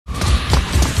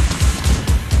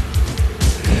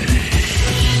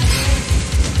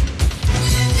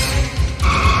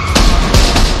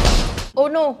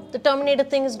no, the Terminator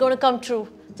thing is going to come true.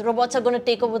 The robots are going to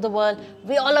take over the world.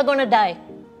 We all are going to die.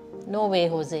 No way,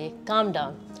 Jose. Calm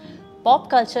down. Pop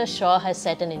culture sure has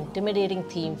set an intimidating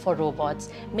theme for robots,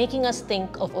 making us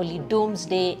think of only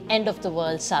doomsday, end of the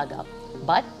world saga.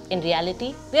 But in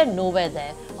reality, we are nowhere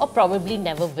there, or probably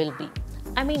never will be.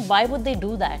 I mean, why would they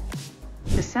do that?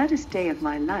 The saddest day of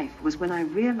my life was when I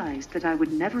realized that I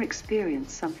would never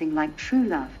experience something like true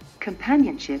love,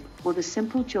 companionship, or the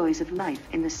simple joys of life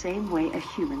in the same way a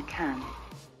human can.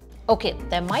 Okay,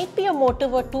 there might be a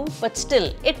motive or two, but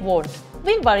still, it won't.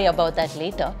 We'll worry about that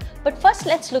later. But first,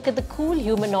 let's look at the cool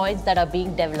humanoids that are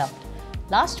being developed.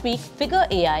 Last week, Figure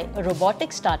AI, a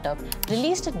robotics startup,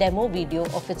 released a demo video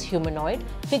of its humanoid,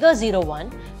 Figure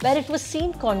 01, where it was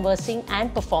seen conversing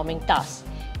and performing tasks.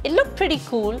 It looked pretty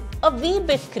cool, a wee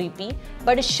bit creepy,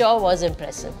 but it sure was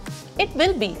impressive. It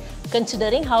will be,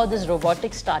 considering how this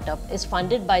robotics startup is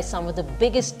funded by some of the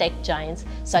biggest tech giants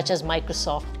such as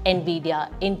Microsoft, NVIDIA,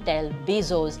 Intel,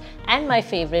 Bezos, and my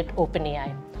favorite,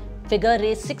 OpenAI. Figure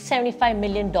raised $675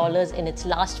 million in its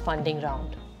last funding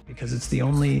round. Because it's the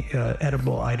only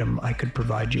edible item I could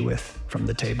provide you with from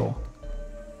the table.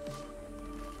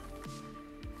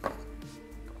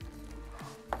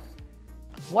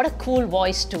 What a cool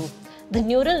voice too. The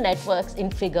neural networks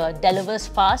in Figure delivers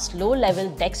fast, low-level,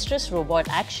 dexterous robot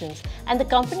actions, and the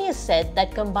company has said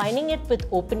that combining it with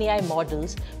OpenAI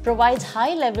models provides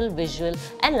high-level visual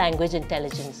and language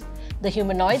intelligence. The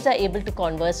humanoids are able to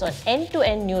converse on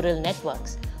end-to-end neural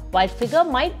networks. While Figure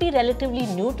might be relatively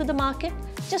new to the market,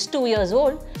 just 2 years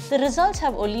old, the results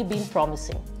have only been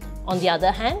promising. On the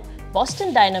other hand,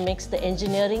 Boston Dynamics, the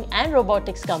engineering and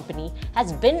robotics company,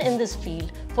 has been in this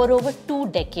field for over 2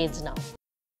 decades now.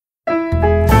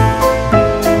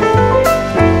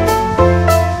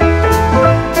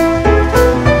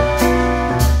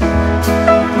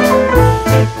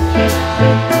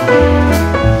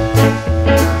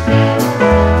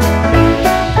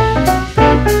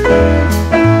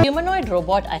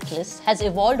 Robot Atlas has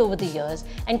evolved over the years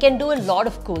and can do a lot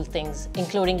of cool things,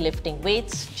 including lifting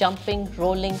weights, jumping,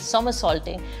 rolling,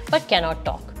 somersaulting, but cannot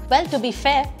talk. Well, to be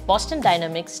fair, Boston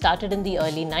Dynamics started in the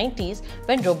early 90s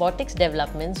when robotics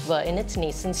developments were in its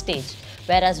nascent stage,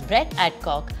 whereas Brett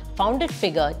Adcock founded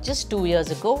Figure just 2 years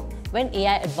ago when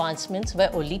AI advancements were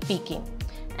only peaking.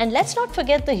 And let's not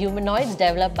forget the humanoids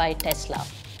developed by Tesla,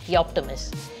 the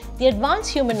Optimus. The advanced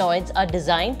humanoids are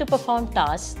designed to perform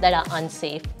tasks that are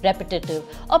unsafe, repetitive,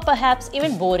 or perhaps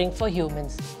even boring for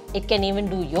humans. It can even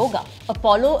do yoga.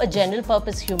 Apollo, a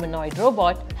general-purpose humanoid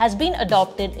robot, has been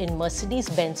adopted in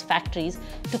Mercedes-Benz factories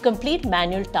to complete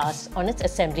manual tasks on its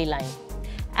assembly line.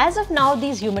 As of now,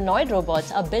 these humanoid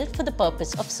robots are built for the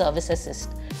purpose of service assist,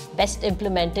 best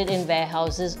implemented in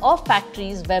warehouses or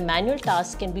factories where manual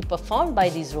tasks can be performed by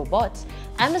these robots.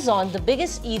 Amazon, the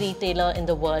biggest e-retailer in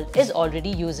the world, is already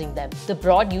using them. The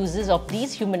broad uses of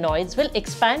these humanoids will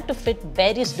expand to fit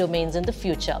various domains in the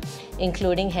future,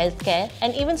 including healthcare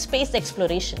and even space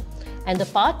exploration. And the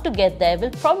path to get there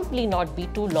will probably not be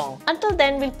too long. Until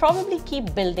then, we'll probably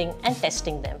keep building and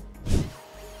testing them.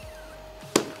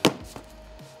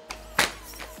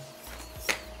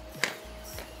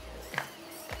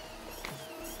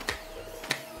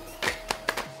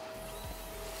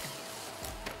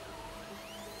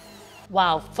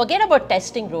 Wow, forget about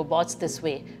testing robots this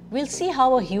way. We'll see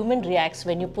how a human reacts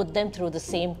when you put them through the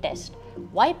same test.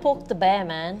 Why poke the bear,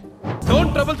 man?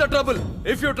 Don't trouble the trouble.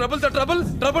 If you trouble the trouble,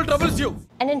 trouble troubles you.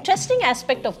 An interesting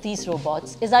aspect of these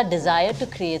robots is our desire to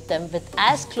create them with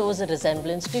as close a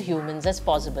resemblance to humans as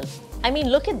possible. I mean,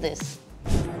 look at this.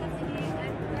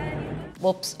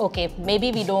 Whoops, okay,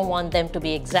 maybe we don't want them to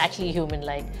be exactly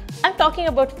human-like. I'm talking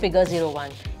about Figure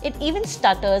 01. It even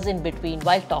stutters in between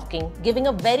while talking, giving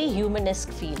a very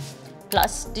humanesque feel.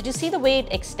 Plus, did you see the way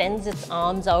it extends its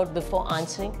arms out before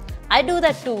answering? I do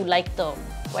that too, like the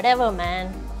whatever,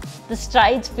 man. The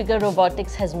strides Figure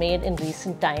Robotics has made in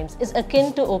recent times is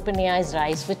akin to OpenAI's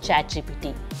rise with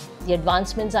ChatGPT. The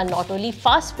advancements are not only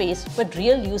fast-paced, but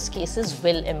real use cases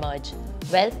will emerge.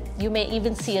 Well, you may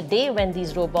even see a day when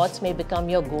these robots may become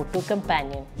your go-to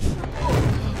companion.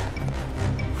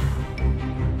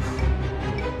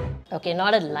 Okay,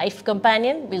 not a life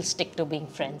companion, we'll stick to being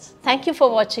friends. Thank you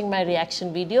for watching my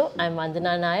reaction video. I'm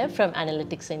Vandana Nair from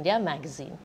Analytics India magazine.